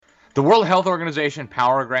The World Health Organization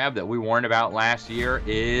power grab that we warned about last year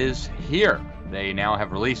is here. They now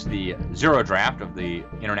have released the zero draft of the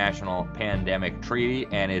International Pandemic Treaty,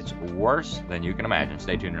 and it's worse than you can imagine.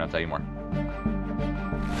 Stay tuned and I'll tell you more.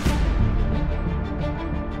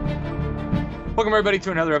 Welcome, everybody,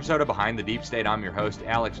 to another episode of Behind the Deep State. I'm your host,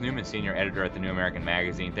 Alex Newman, senior editor at the New American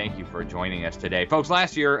Magazine. Thank you for joining us today. Folks,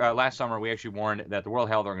 last summer, we actually warned that the World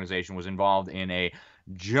Health Organization was involved in a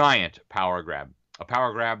giant power grab. A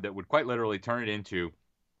power grab that would quite literally turn it into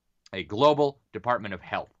a global Department of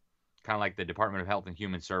Health, kind of like the Department of Health and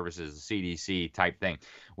Human Services, the CDC type thing.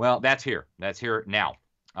 Well, that's here. That's here now.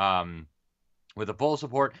 With the full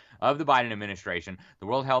support of the Biden administration, the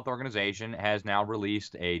World Health Organization has now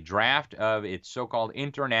released a draft of its so-called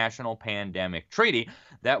International Pandemic Treaty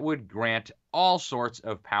that would grant all sorts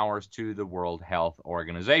of powers to the World Health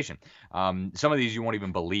Organization. Some of these you won't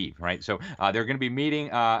even believe, right? So they're going to be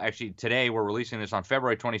meeting, actually today, we're releasing this on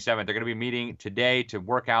February 27th. They're going to be meeting today to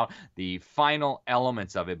work out the final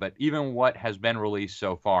elements of it. But even what has been released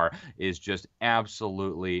so far is just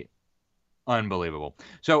absolutely unbelievable.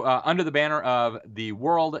 So under the banner of the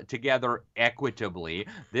world together equitably,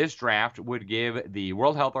 this draft would give the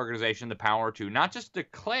World Health Organization the power to not just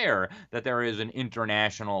declare that there is an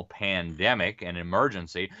international pandemic, an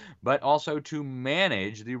emergency, but also to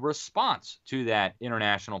manage the response to that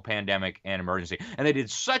international pandemic and emergency. And they did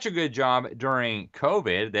such a good job during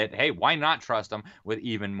COVID that, hey, why not trust them with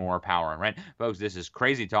even more power, right? Folks, this is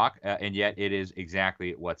crazy talk, and yet it is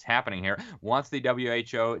exactly what's happening here. Once the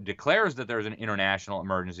WHO declares that there's an international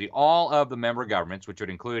emergency, all of the member governments, which would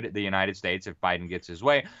include the United States if Biden gets his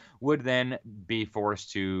way, would then be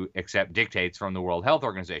forced to accept dictates from the World Health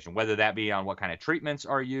Organization, whether that be on what kind of treatments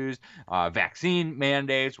are used, vaccine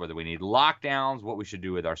mandates, whether we need lockdowns, what we should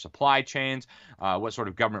do with our supply chains, what sort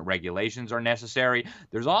of government regulations are necessary.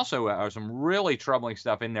 There's also some really troubling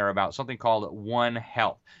stuff in there about something called One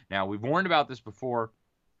Health. Now, we've warned about this before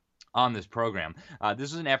on this program.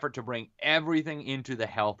 This is an effort to bring everything into the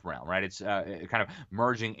health realm, right? It's kind of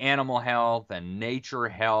merging animal health and nature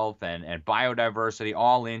health and biodiversity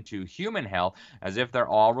all into human health as if they're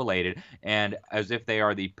all related and as if they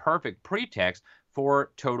are the perfect pretext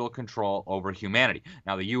for total control over humanity.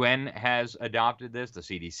 Now, the UN has adopted this, the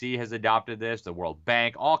CDC has adopted this, the World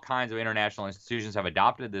Bank, all kinds of international institutions have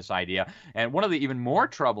adopted this idea. And one of the even more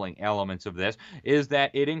troubling elements of this is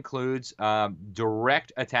that it includes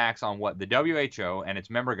direct attacks on what the WHO and its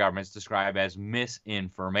member governments describe as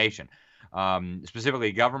misinformation.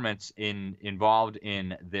 Specifically, governments involved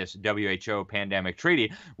in this WHO pandemic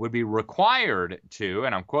treaty would be required to,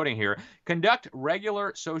 and I'm quoting here, conduct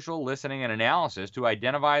regular social listening and analysis to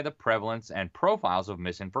identify the prevalence and profiles of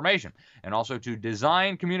misinformation, and also to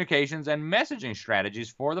design communications and messaging strategies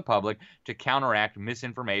for the public to counteract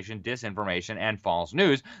misinformation, disinformation, and false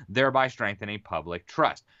news, thereby strengthening public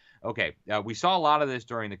trust. Okay, we saw a lot of this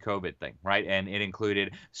during the COVID thing, right? And it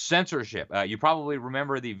included censorship. You probably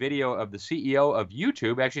remember the video of the CEO of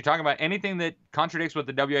YouTube actually talking about anything that contradicts what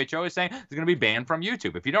the WHO is saying is going to be banned from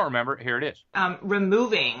YouTube. If you don't remember, here it is.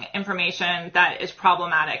 Removing information that is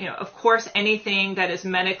problematic. Of course, anything that is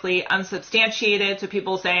medically unsubstantiated, so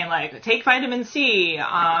people saying like, take vitamin C,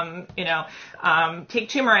 take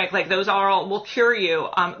turmeric, like those all will cure you.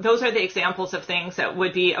 Those are the examples of things that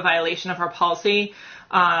would be a violation of our policy.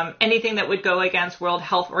 Anything that would go against World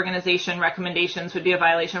Health Organization recommendations would be a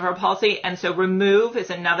violation of our policy. And so remove is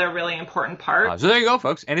another really important part. So there you go,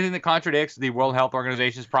 folks. Anything that contradicts the World Health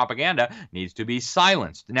Organization's propaganda needs to be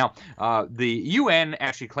silenced. Now, the UN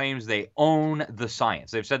actually claims they own the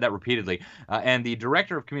science. They've said that repeatedly. And the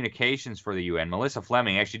director of communications for the UN, Melissa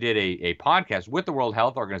Fleming, actually did a podcast with the World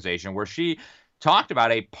Health Organization where she talked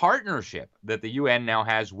about a partnership that the UN now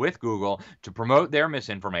has with Google to promote their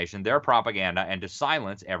misinformation, their propaganda, and to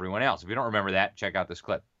silence everyone else. If you don't remember that, check out this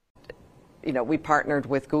clip. We partnered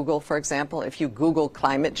with Google, for example. If you Google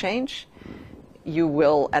climate change, you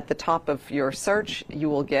will, at the top of your search, you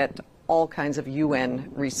will get all kinds of UN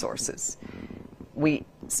resources. We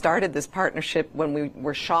started this partnership when we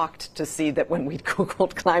were shocked to see that when we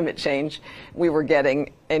Googled climate change, we were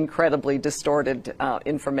getting incredibly distorted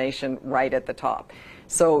information right at the top.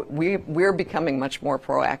 So we're becoming much more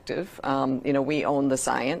proactive. We own the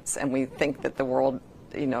science, and we think that the world,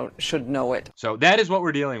 should know it. So that is what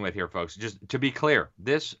we're dealing with here, folks. Just to be clear,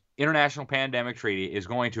 this International Pandemic Treaty is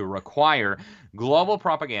going to require global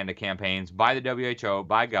propaganda campaigns by the WHO,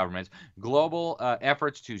 by governments, global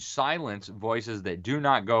efforts to silence voices that do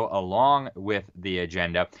not go along with the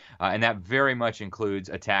agenda, and that very much includes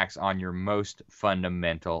attacks on your most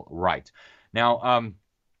fundamental rights. Now,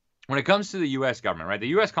 when it comes to the U.S. government, right, the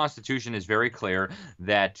U.S. Constitution is very clear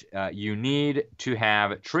that you need to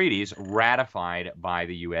have treaties ratified by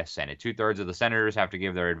the U.S. Senate. 2/3 of the senators have to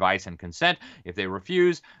give their advice and consent. If they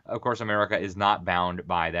refuse, of course, America is not bound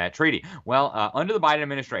by that treaty. Well, under the Biden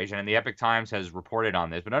administration, and the Epoch Times has reported on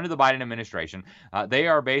this, but under the Biden administration, they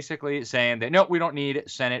are basically saying that, no, we don't need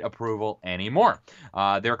Senate approval anymore.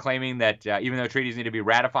 They're claiming that even though treaties need to be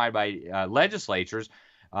ratified by legislatures,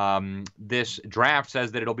 this draft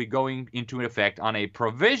says that it'll be going into effect on a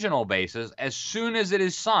provisional basis as soon as it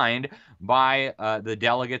is signed by the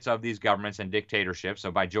delegates of these governments and dictatorships,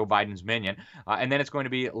 so by Joe Biden's minion, and then it's going to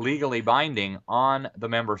be legally binding on the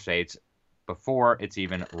member states before it's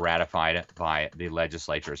even ratified by the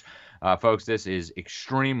legislatures. Folks, this is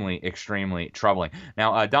extremely, extremely troubling.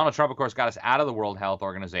 Now, Donald Trump, of course, got us out of the World Health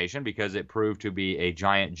Organization because it proved to be a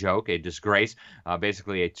giant joke, a disgrace,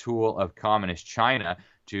 basically a tool of communist China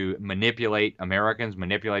to manipulate Americans,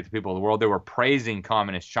 manipulate the people of the world. They were praising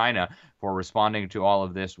communist China for responding to all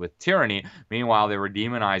of this with tyranny. Meanwhile, they were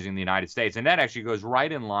demonizing the United States. And that actually goes right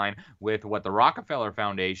in line with what the Rockefeller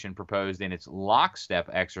Foundation proposed in its lockstep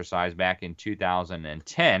exercise back in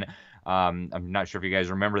 2010. I'm not sure if you guys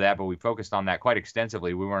remember that, but we focused on that quite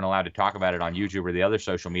extensively. We weren't allowed to talk about it on YouTube or the other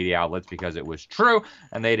social media outlets because it was true,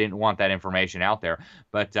 and they didn't want that information out there.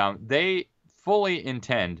 But they fully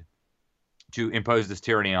intend to impose this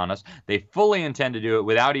tyranny on us. They fully intend to do it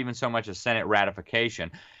without even so much as Senate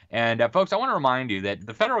ratification. And folks, I want to remind you that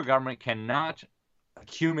the federal government cannot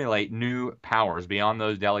accumulate new powers beyond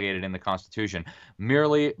those delegated in the Constitution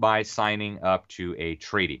merely by signing up to a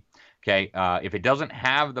treaty. Okay, if it doesn't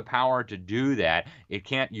have the power to do that, it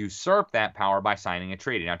can't usurp that power by signing a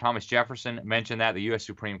treaty. Now, Thomas Jefferson mentioned that. The U.S.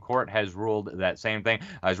 Supreme Court has ruled that same thing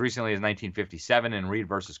as recently as 1957 in Reed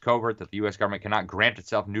versus Covert, that the U.S. government cannot grant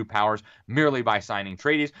itself new powers merely by signing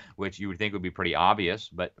treaties, which you would think would be pretty obvious,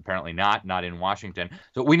 but apparently not in Washington.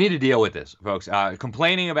 So we need to deal with this, folks.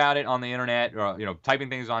 Complaining about it on the internet, or typing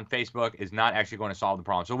things on Facebook is not actually going to solve the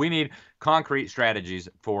problem. So we need concrete strategies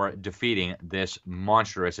for defeating this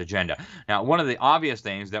monstrous agenda. Now, one of the obvious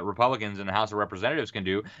things that Republicans in the House of Representatives can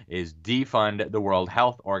do is defund the World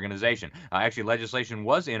Health Organization. Actually, legislation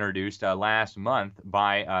was introduced last month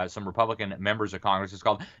by some Republican members of Congress. It's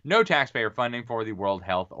called No Taxpayer Funding for the World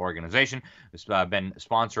Health Organization. It's been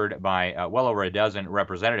sponsored by well over a dozen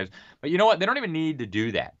representatives. But you know what? They don't even need to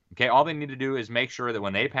do that. Okay, all they need to do is make sure that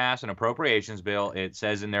when they pass an appropriations bill, it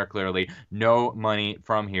says in there clearly, no money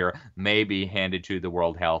from here may be handed to the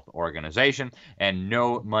World Health Organization, and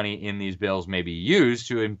no money in these bills may be used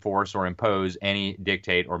to enforce or impose any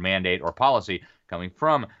dictate or mandate or policy coming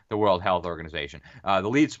from the World Health Organization. The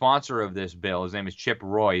lead sponsor of this bill, his name is Chip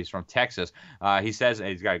Roy. He's from Texas. He says,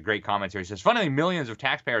 he's got a great comment here. He says, funneling millions of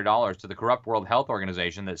taxpayer dollars to the corrupt World Health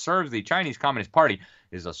Organization that serves the Chinese Communist Party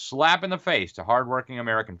is a slap in the face to hardworking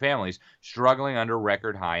American families struggling under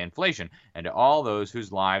record high inflation, and to all those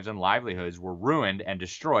whose lives and livelihoods were ruined and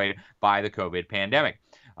destroyed by the COVID pandemic.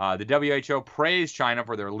 The WHO praised China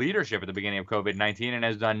for their leadership at the beginning of COVID-19 and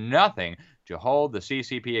has done nothing to hold the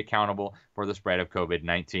CCP accountable for the spread of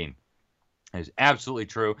COVID-19. Is absolutely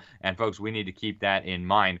true, and folks, we need to keep that in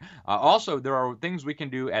mind. Also, there are things we can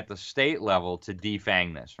do at the state level to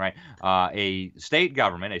defang this, right? A state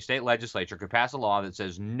government, a state legislature could pass a law that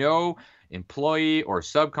says no employee or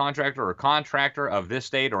subcontractor or contractor of this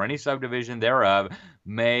state or any subdivision thereof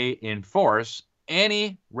may enforce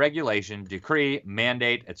any regulation, decree,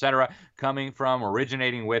 mandate, etc., coming from,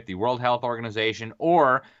 originating with the World Health Organization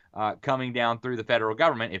or coming down through the federal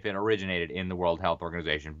government if it originated in the World Health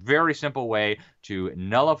Organization. Very simple way to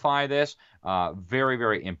nullify this. Very,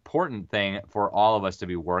 very important thing for all of us to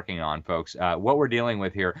be working on, folks. What we're dealing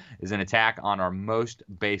with here is an attack on our most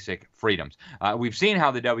basic freedoms. We've seen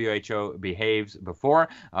how the WHO behaves before.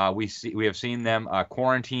 We have seen them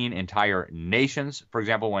quarantine entire nations. For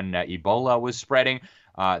example, when Ebola was spreading,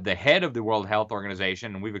 the head of the World Health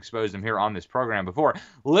Organization, and we've exposed him here on this program before,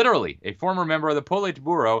 literally a former member of the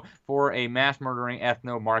Politburo for a mass-murdering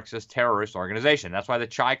ethno-Marxist terrorist organization. That's why the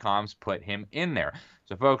Chi-Coms put him in there.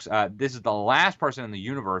 So, folks, this is the last person in the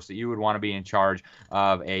universe that you would want to be in charge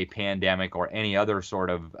of a pandemic or any other sort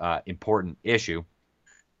of important issue.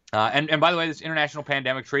 And by the way, this international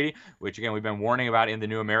pandemic treaty, which again we've been warning about in the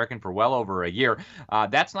New American for well over a year,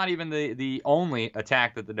 that's not even the only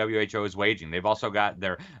attack that the WHO is waging. They've also got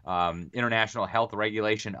their international health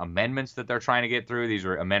regulation amendments that they're trying to get through. These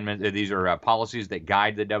are amendments. These are policies that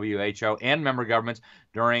guide the WHO and member governments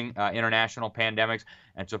during international pandemics.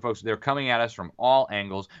 And so, folks, they're coming at us from all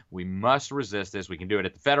angles. We must resist this. We can do it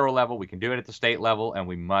at the federal level. We can do it at the state level. And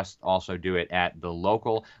we must also do it at the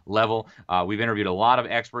local level. We've interviewed a lot of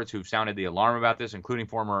experts experts who've sounded the alarm about this, including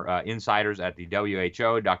former insiders at the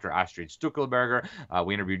WHO, Dr. Astrid Stuckelberger.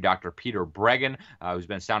 We interviewed Dr. Peter Breggin, who's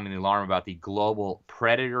been sounding the alarm about the global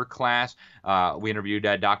predator class. We interviewed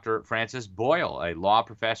Dr. Francis Boyle, a law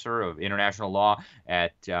professor of international law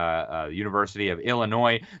at the University of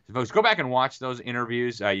Illinois. So folks, go back and watch those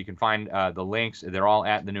interviews. You can find the links. They're all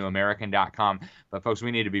at thenewamerican.com. But folks,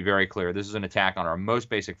 we need to be very clear. This is an attack on our most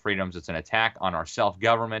basic freedoms. It's an attack on our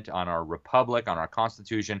self-government, on our republic, on our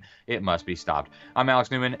Constitution. It must be stopped. I'm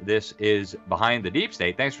Alex Newman. This is Behind the Deep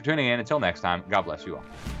State. Thanks for tuning in. Until next time, God bless you all.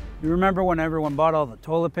 You remember when everyone bought all the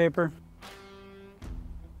toilet paper?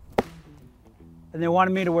 And they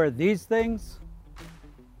wanted me to wear these things?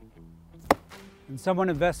 And someone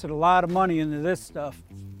invested a lot of money into this stuff.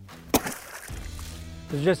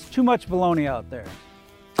 There's just too much baloney out there.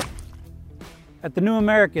 At The New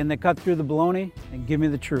American, they cut through the baloney and give me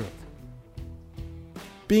the truth.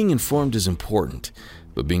 Being informed is important,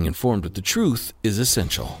 but being informed with the truth is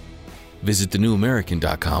essential. Visit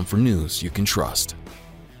thenewamerican.com for news you can trust.